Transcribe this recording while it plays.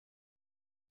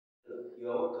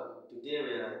you're welcome. Today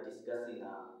we are discussing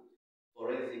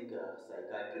forensic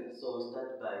psychiatry. So we'll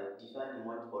start by defining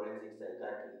what forensic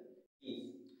psychiatry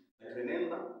is. But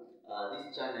remember,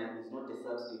 this channel is not a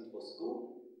substitute for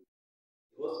school,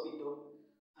 hospital,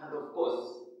 and of course,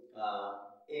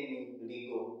 any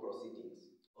legal proceedings.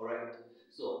 Alright?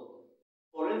 So,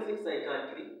 forensic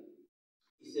psychiatry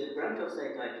is a branch of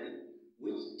psychiatry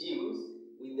which deals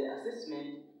with the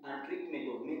assessment and treatment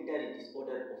of mentally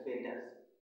disordered offenders.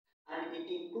 And it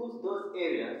includes those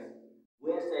areas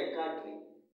where psychiatry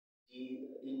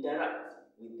interacts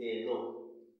with the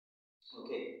law.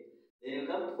 Okay. Then you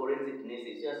come to forensic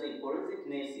nursing. So you are saying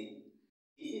forensic nursing,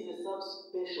 this is a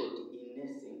subspecialty in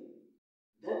nursing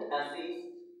that assists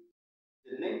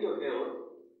the mental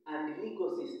health and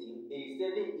legal system in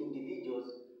saving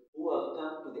individuals who have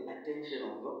come to the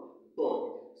attention of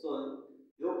both. So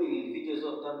helping individuals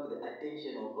who have come to the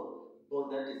attention of both,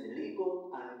 that is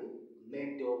legal and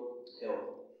mental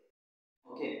health.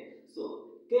 Okay, so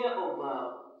care of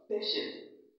patient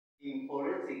in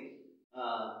forensic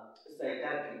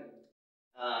psychiatry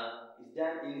is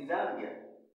done in Zambia.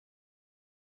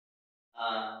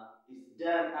 It's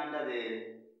done under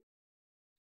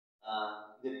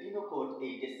the Penal Code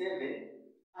 87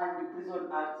 and the Prison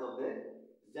Acts of the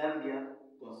Zambia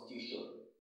Constitution.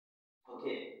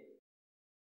 Okay,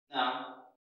 now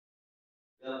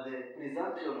we have the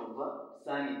presumption of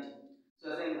sanity. So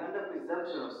saying under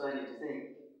presumption of sanity, saying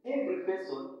every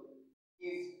person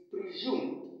is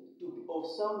presumed to be of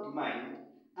sound mind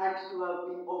and to have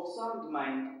been of sound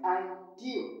mind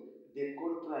until the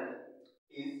contrary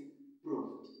is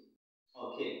proved.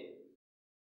 Okay.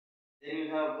 Then you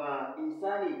have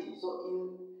insanity. So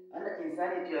under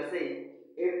insanity you are saying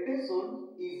a person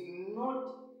is not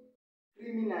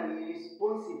criminally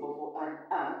responsible for an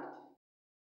act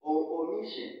or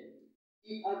omission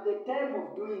if at the time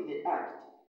of doing the act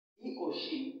he or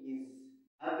she is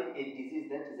having a disease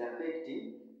that is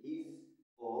affecting his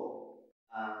or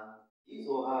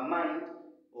her mind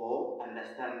or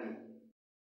understanding.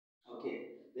 Okay,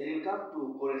 then you come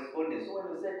to correspondence. So when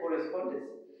you say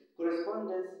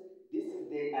correspondence, this is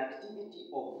the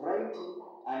activity of writing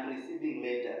and receiving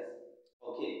letters.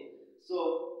 Okay, so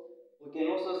we can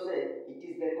also say it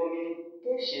is the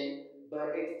communication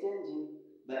by exchange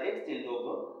of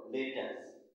letters.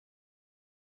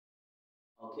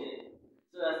 Okay,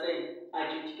 so I say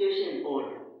adjudication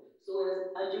order. So as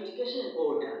adjudication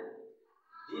order,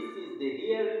 this is the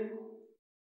hearing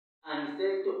and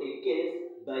settle a case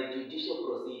by judicial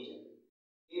procedure.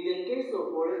 In the case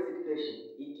of forensic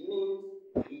patient, it means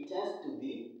the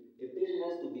patient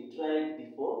has to be tried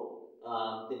before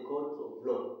the court of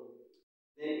law.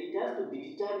 Then it has to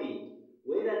be determined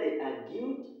whether they are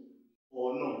guilty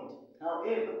or not.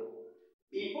 However,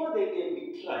 before they can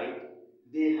be tried,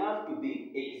 they have to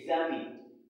be examined.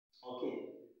 Okay.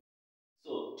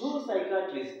 So, two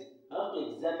psychiatrists have to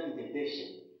examine the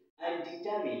patient and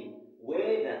determine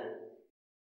whether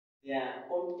they are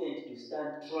competent to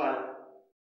stand trial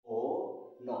or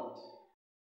not.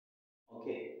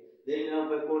 Okay. Then you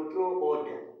have a control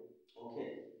order.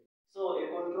 Okay. So, a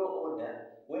control order,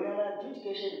 when an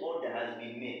adjudication order has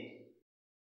been made,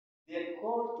 the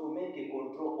court to make a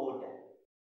control order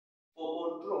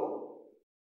for control,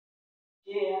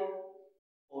 care,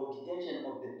 or detention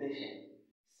of the patient,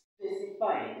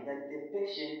 specifying that the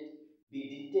patient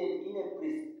be detained in a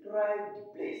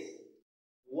prescribed place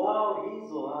while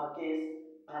his or her case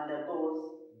undergoes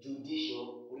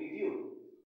judicial review.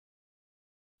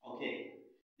 Okay.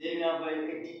 Then we have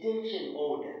a detention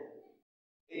order.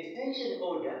 A detention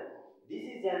order, this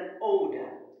is an order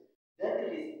that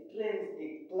restrains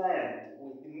a client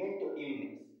with mental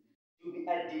illness to be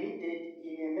admitted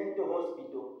in a mental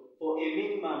hospital for a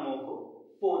minimum of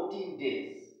 14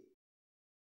 days.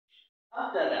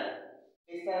 After that,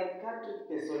 a psychiatric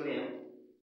personnel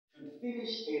should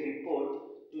finish a report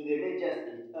to the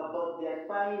magistrate about their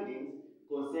findings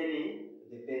concerning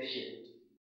the patient.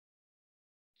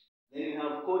 Then we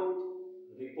have court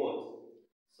reports.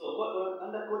 So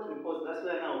under court reports, that's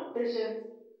where now patient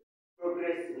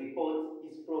progress report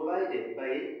is provided by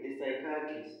the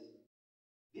psychiatrist.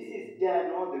 This is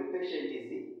done while the patient is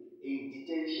in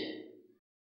detention.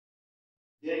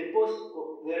 The report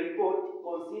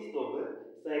consists of a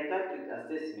psychiatric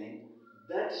assessment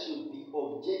that should be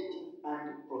objective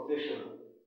and professional.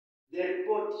 The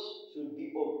report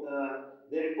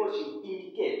should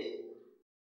indicate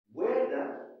whether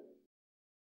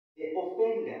the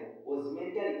offender was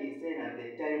mentally insane at the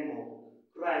time of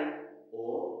crime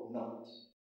or not.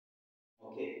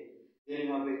 Okay. Then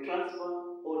you have a transfer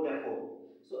order form.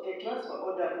 So a transfer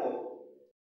order form,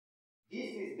 this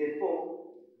is the form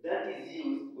that is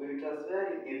used when transferring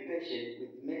patient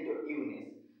with mental illness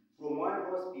from one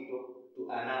hospital to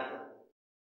another.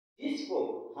 This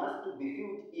form has to be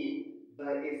filled in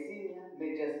by a senior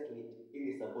magistrate in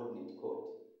the subordinate court.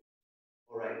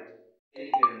 Alright, thank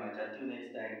you very much. Until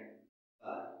next time,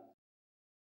 bye.